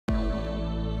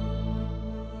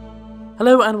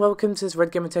Hello and welcome to this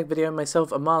Red Gamer Tech video.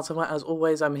 Myself, Martin. As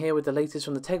always, I'm here with the latest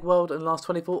from the tech world in the last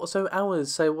 24 or so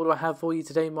hours. So what do I have for you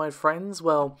today, my friends?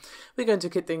 Well, we're going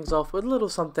to kick things off with a little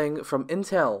something from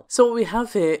Intel. So what we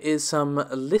have here is some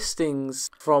listings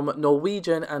from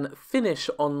Norwegian and Finnish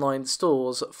online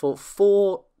stores for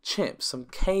 4 chips, some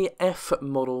KF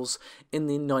models in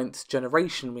the 9th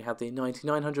generation. We have the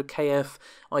 9900KF,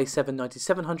 i7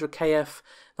 9700KF,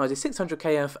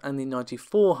 9600KF and the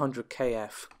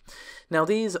 9400KF. Now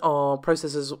these are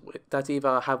processors that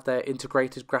either have their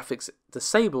integrated graphics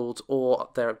disabled or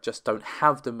they just don't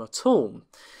have them at all.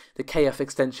 The KF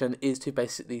extension is to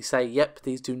basically say, yep,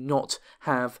 these do not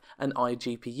have an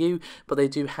iGPU, but they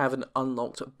do have an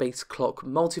unlocked base clock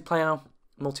multiplier,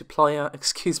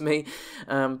 excuse me,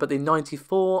 but the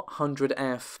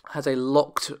 9400F has a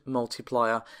locked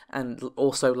multiplier and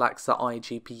also lacks the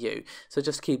iGPU, so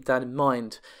just keep that in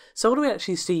mind. So what do we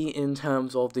actually see in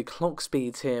terms of the clock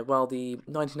speeds here? Well, the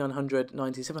 9900,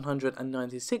 9700 and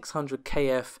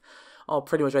 9600KF are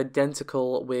pretty much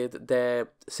identical with their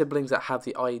siblings that have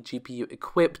the iGPU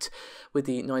equipped, with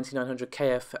the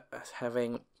 9900KF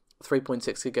having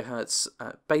 3.6 GHz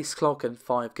base clock and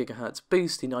 5 GHz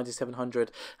boost. The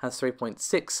 9700 has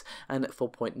 3.6 and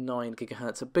 4.9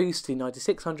 GHz boost. The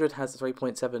 9600 has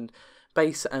 3.7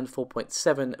 base and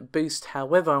 4.7 boost.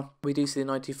 However, we do see the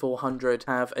 9400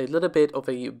 have a little bit of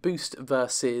a boost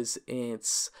versus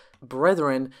its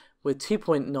brethren, with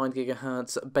 2.9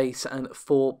 GHz base and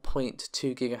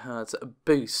 4.2 GHz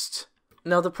boost.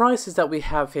 Now the prices that we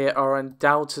have here are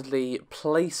undoubtedly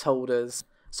placeholders,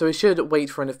 so we should wait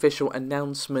for an official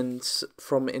announcement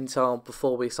from Intel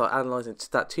before we start analysing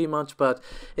that too much, but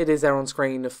it is there on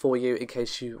screen for you in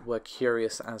case you were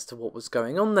curious as to what was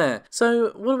going on there.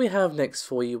 So what do we have next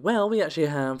for you? Well, we actually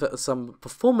have some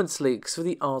performance leaks for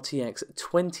the RTX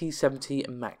 2070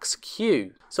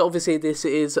 Max-Q. So obviously this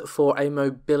is for a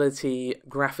mobility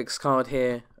graphics card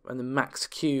here, and the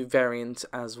Max-Q variant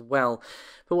as well.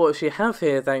 But what we have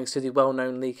here, thanks to the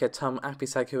well-known leaker Tom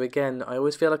Apisak, who again, I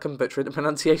always feel like I'm butchering the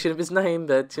pronunciation of his name,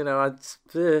 but you know,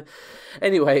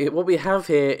 anyway, what we have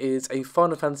here is a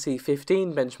Final Fantasy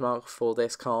 15 benchmark for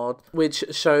this card, which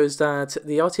shows that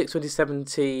the RTX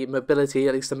 2070 mobility,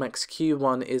 at least the Max-Q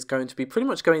one, is going to be pretty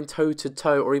much going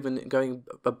toe-to-toe, or even going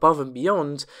above and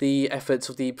beyond the efforts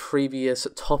of the previous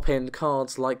top-end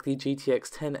cards like the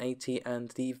GTX 1080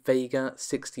 and the Vega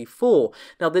 64.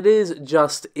 Now that is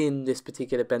just in this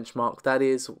particular benchmark. That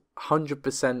is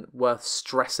 100% worth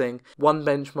stressing. One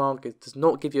benchmark, it does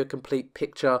not give you a complete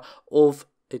picture of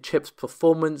a chip's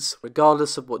performance,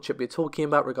 regardless of what chip you're talking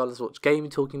about, regardless of what game you're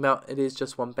talking about. It is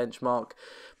just one benchmark,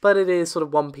 but it is sort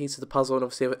of one piece of the puzzle, and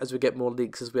obviously as we get more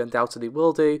leaks, as we undoubtedly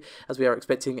will do, as we are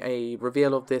expecting a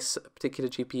reveal of this particular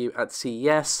GPU at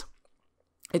CES,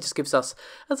 it just gives us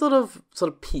a sort of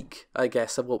peek, I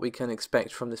guess, of what we can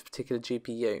expect from this particular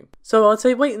GPU. So I'd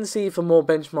say wait and see for more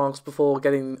benchmarks before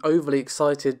getting overly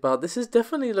excited, but this is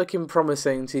definitely looking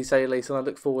promising to say the least, and I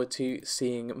look forward to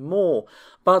seeing more.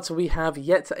 But we have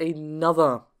yet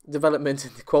another development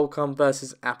in the Qualcomm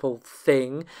versus Apple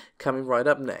thing coming right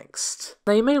up next.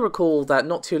 Now you may recall that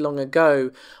not too long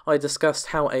ago I discussed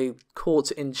how a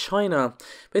court in China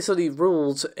basically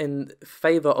ruled in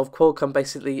favour of Qualcomm,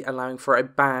 basically allowing for a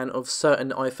ban of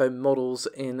certain iPhone models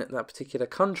in that particular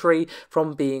country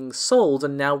from being sold,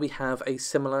 and now we have a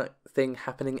similar thing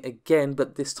happening again,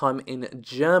 but this time in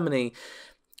Germany,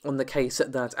 on the case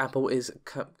that Apple is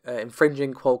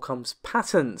infringing Qualcomm's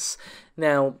patents.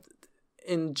 Now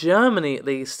in Germany, at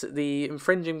least, the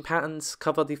infringing patents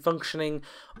cover the functioning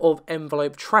of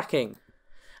envelope tracking,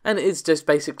 and it's just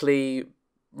basically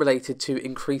related to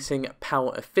increasing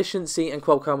power efficiency, and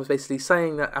Qualcomm was basically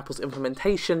saying that Apple's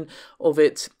implementation of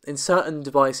it in certain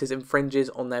devices infringes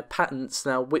on their patents.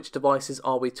 Now, which devices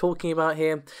are we talking about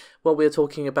here? Well, we're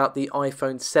talking about the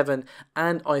iPhone 7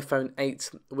 and iPhone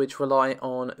 8, which rely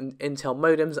on Intel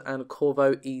modems and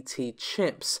Qorvo ET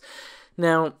chips.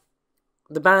 Now,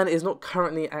 the ban is not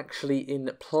currently actually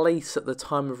in place at the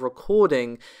time of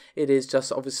recording. It is just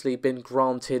obviously been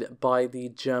granted by the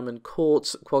German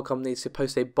courts. Qualcomm needs to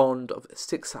post a bond of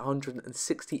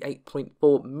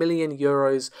 668.4 million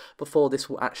euros before this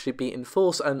will actually be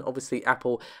enforced, and obviously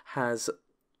Apple is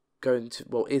going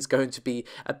to be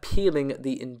appealing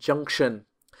the injunction.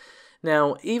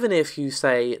 Now, even if you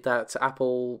say that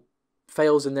Apple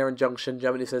fails in their injunction,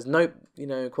 Germany says, nope, you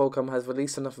know, Qualcomm has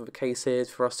released enough of the cases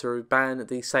for us to ban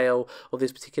the sale of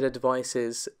these particular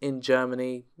devices in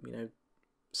Germany, you know,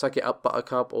 suck it up,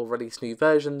 buttercup, or release new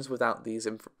versions without these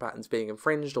patents being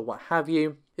infringed or what have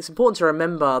you. It's important to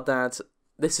remember that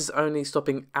this is only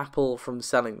stopping Apple from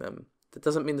selling them. that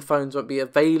doesn't mean the phones won't be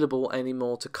available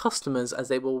anymore to customers, as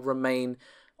they will remain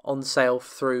on sale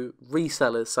through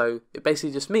resellers. So it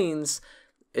basically just means,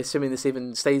 assuming this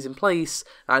even stays in place,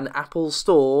 an Apple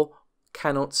store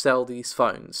cannot sell these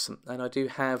phones. And I do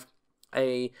have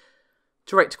a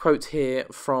direct quote here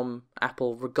from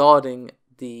Apple regarding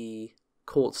the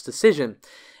court's decision,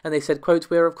 and they said, quote,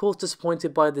 "We are of course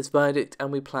disappointed by this verdict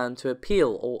and we plan to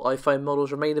appeal. All iPhone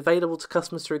models remain available to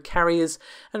customers through carriers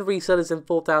and resellers in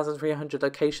 4,300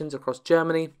 locations across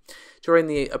Germany. During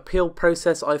the appeal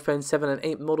process, iPhone 7 and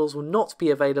 8 models will not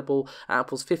be available at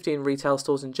Apple's 15 retail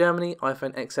stores in Germany.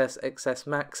 iPhone XS, XS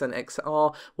Max and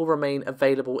XR will remain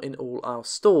available in all our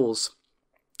stores."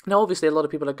 Now, obviously, a lot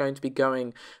of people are going to be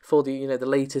going for the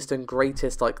latest and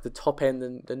greatest, like the top end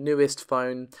and the newest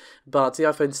phone, but the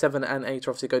iPhone 7 and 8 are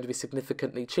obviously going to be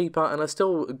significantly cheaper and are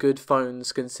still good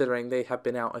phones considering they have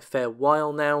been out a fair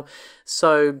while now.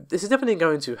 So this is definitely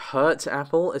going to hurt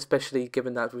Apple, especially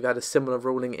given that we've had a similar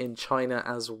ruling in China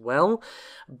as well.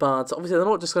 But obviously, they're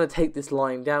not just going to take this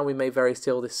lying down. We may very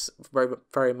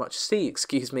much see,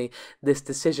 this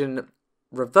decision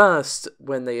reversed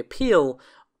when they appeal,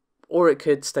 or it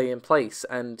could stay in place,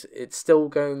 and it's still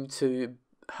going to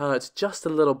hurt just a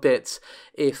little bit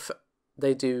if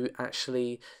they do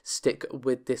actually stick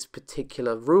with this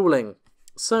particular ruling.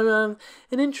 So,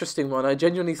 an interesting one. I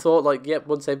genuinely thought, like, yep,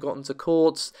 once they've gotten to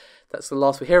courts, that's the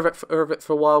last we hear of it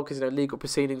for a while, because, legal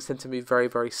proceedings tend to move very,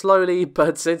 very slowly,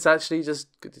 but it's actually just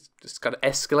kind of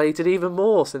escalated even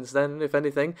more since then, if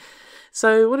anything.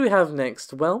 So, what do we have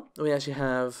next? Well, we actually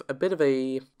have a bit of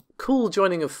a cool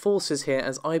joining of forces here,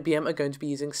 as IBM are going to be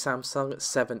using Samsung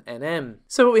 7nm.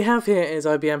 So what we have here is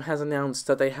IBM has announced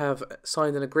that they have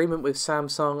signed an agreement with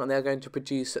Samsung and they're going to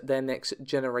produce their next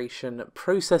generation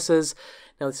processors.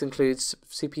 Now this includes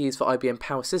CPUs for IBM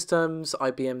Power Systems,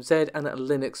 IBM Z and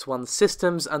Linux One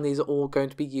systems, and these are all going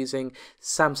to be using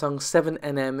Samsung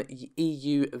 7nm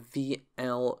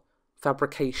EUVL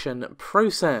fabrication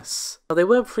process. Now they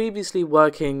were previously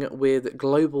working with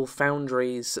global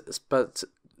foundries, but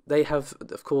they have,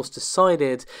 of course,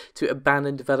 decided to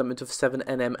abandon development of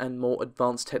 7nm and more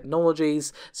advanced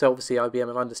technologies. So obviously IBM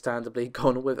have understandably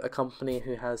gone with a company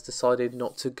who has decided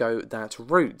not to go that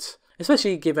route.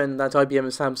 Especially given that IBM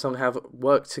and Samsung have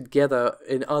worked together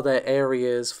in other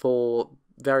areas for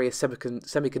various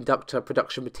semiconductor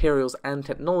production materials and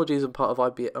technologies as part of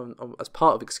IBM's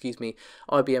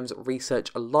research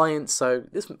alliance. So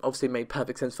this obviously made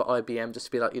perfect sense for IBM, just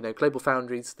to be like, global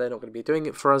foundries, they're not going to be doing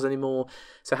it for us anymore,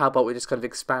 so how about we just kind of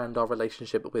expand our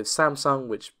relationship with Samsung,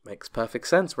 which makes perfect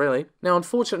sense, really. Now,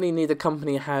 unfortunately, neither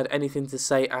company had anything to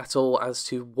say at all as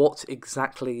to what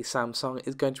exactly Samsung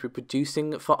is going to be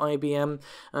producing for IBM.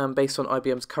 Based on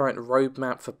IBM's current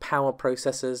roadmap for power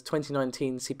processors,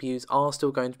 2019 CPUs are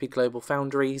still going to be global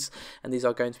foundries, and these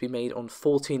are going to be made on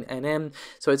 14nm,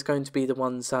 so it's going to be the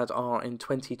ones that are in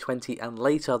 2020 and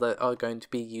later that are going to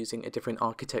be using a different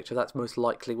architecture. That's most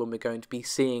likely when we're going to be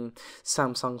seeing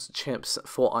Samsung's chips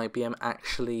for IBM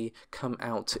actually come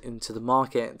out into the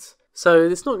market. So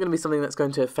it's not going to be something that's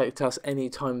going to affect us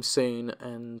anytime soon,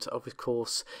 and of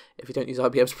course, if you don't use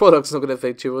IBM's products, it's not going to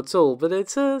affect you at all, but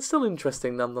it's still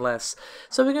interesting nonetheless.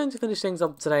 So we're going to finish things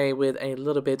up today with a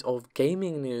little bit of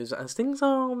gaming news, as things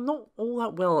are not all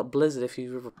that well at Blizzard if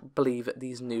you believe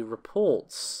these new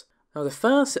reports. Now, the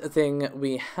first thing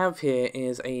we have here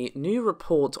is a new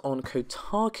report on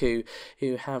Kotaku,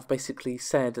 who have basically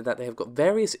said that they have got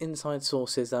various inside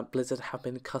sources that Blizzard have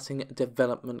been cutting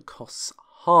development costs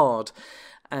hard,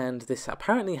 and this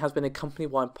apparently has been a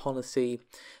company-wide policy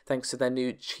thanks to their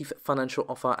new Chief Financial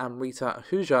Officer Amrita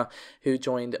Ahuja, who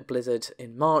joined Blizzard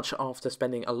in March after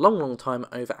spending a long time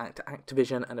over at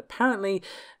Activision, and apparently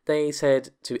they said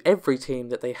to every team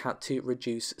that they had to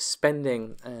reduce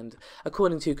spending. And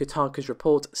according to Kotaku's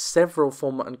report, several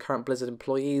former and current Blizzard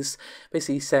employees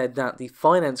basically said that the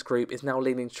finance group is now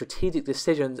leading strategic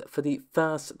decisions for the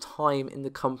first time in the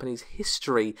company's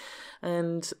history,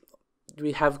 and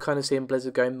we have kind of seen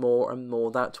Blizzard going more and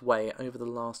more that way over the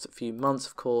last few months.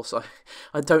 Of course,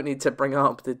 I don't need to bring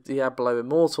up the Diablo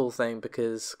Immortal thing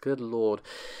because, good lord.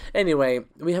 Anyway,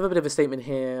 we have a bit of a statement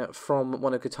here from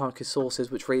one of Kotaku's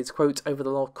sources, which reads, quote, "Over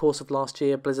the course of last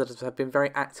year, Blizzard have been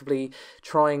very actively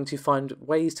trying to find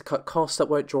ways to cut costs that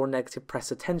won't draw negative press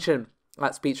attention.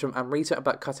 That speech from Amrita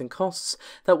about cutting costs,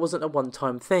 that wasn't a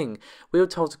one-time thing. We were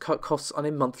told to cut costs on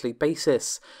a monthly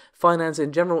basis. Finance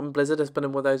in general in Blizzard has been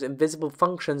one of those invisible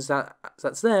functions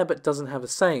that's there but doesn't have a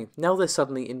say. Now they're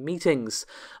suddenly in meetings.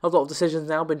 A lot of decisions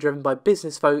now been driven by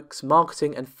business folks,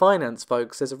 marketing and finance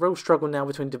folks. There's a real struggle now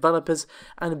between developers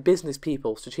and business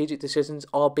people. Strategic decisions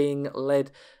are being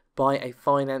led by a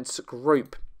finance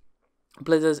group."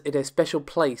 Blizzard's in a special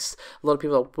place. A lot of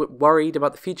people are worried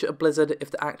about the future of Blizzard. If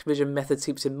the Activision method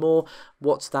seeps in more,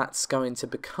 what's that's going to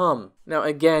become? Now,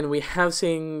 again, we have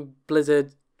seen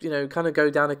Blizzard, kind of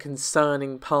go down a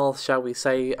concerning path, shall we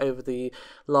say, over the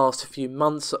last few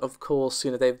months. Of course,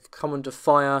 they've come under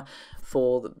fire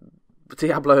for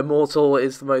Diablo Immortal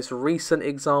is the most recent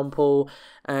example,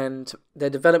 and their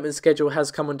development schedule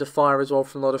has come under fire as well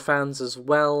from a lot of fans as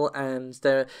well. And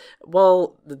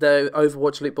while the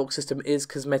Overwatch loot box system is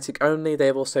cosmetic only, they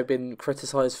have also been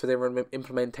criticised for their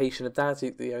implementation of that.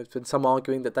 There's been some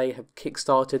arguing that they have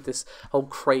kickstarted this whole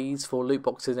craze for loot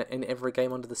boxes in every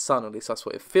game under the sun. At least that's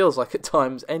what it feels like at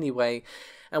times anyway.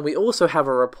 And we also have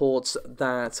a report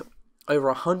that over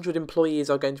 100 employees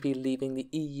are going to be leaving the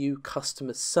EU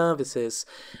customer services,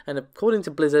 and according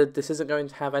to Blizzard, this isn't going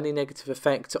to have any negative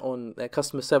effect on their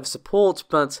customer service support,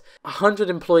 but 100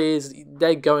 employees,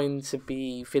 they're going to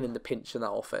be feeling the pinch in that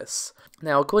office.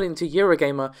 Now, according to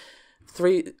Eurogamer,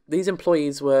 these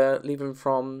employees were leaving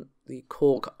from the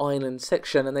Cork Island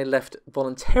section, and they left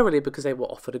voluntarily because they were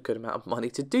offered a good amount of money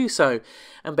to do so.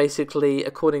 And basically,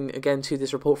 according again to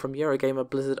this report from Eurogamer,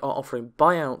 Blizzard are offering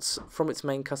buyouts from its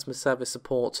main customer service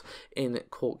support in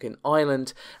Cork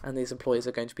Island, and these employees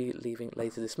are going to be leaving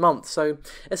later this month. So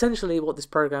essentially what this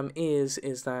program is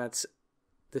that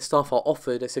the staff are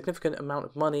offered a significant amount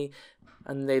of money,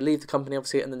 and they leave the company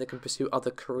obviously, and then they can pursue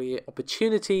other career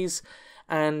opportunities.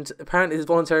 And apparently this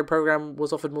voluntary program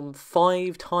was offered more than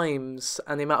 5 times,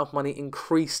 and the amount of money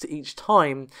increased each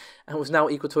time, and was now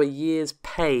equal to a year's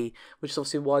pay, which is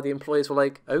obviously why the employees were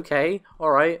like, okay,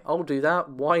 alright, I'll do that,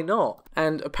 why not?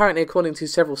 And apparently, according to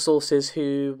several sources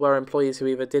who were employees who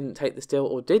either didn't take this deal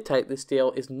or did take this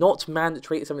deal, is not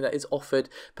mandatory, it's something that is offered.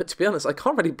 But to be honest, I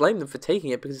can't really blame them for taking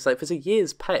it, because it's like, if it's a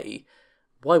year's pay,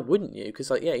 why wouldn't you? Because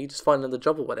like, yeah, you just find another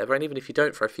job or whatever, and even if you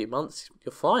don't for a few months,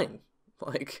 you're fine.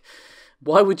 Like,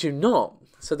 why would you not?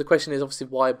 So the question is obviously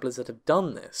why Blizzard have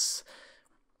done this.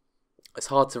 It's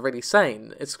hard to really say.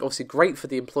 It's obviously great for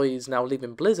the employees now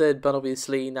leaving Blizzard, but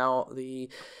obviously now the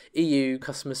EU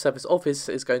customer service office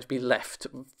is going to be left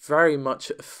very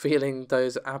much feeling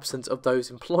those absence of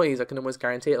those employees. I can almost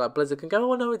guarantee it. Like, Blizzard can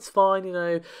go, oh no, it's fine,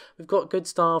 we've got good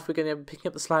staff, we're going to be picking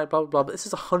up the slack, blah blah blah. But this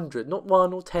is 100, not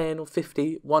 1 or 10 or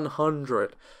 50,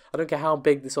 100. I don't care how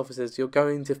big this office is, you're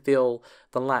going to feel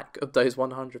the lack of those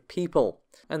 100 people.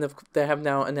 And they have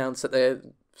now announced that their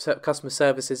customer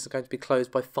services are going to be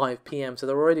closed by 5 PM, so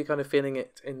they're already kind of feeling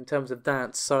it in terms of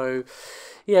that. So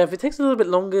yeah, if it takes a little bit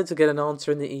longer to get an answer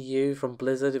in the EU from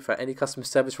Blizzard for any customer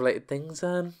service related things,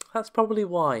 that's probably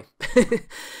why.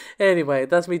 Anyway,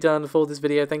 that's me done for this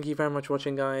video. Thank you very much for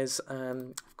watching, guys.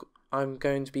 I'm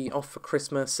going to be off for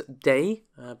Christmas Day.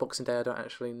 Boxing Day, I don't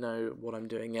actually know what I'm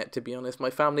doing yet, to be honest.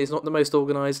 My family is not the most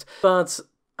organised, but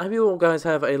I hope you all guys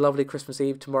have a lovely Christmas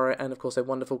Eve tomorrow, and of course a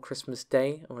wonderful Christmas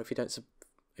Day. Or if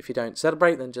you don't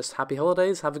celebrate, then just happy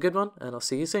holidays, have a good one, and I'll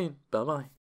see you soon. Bye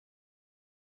bye.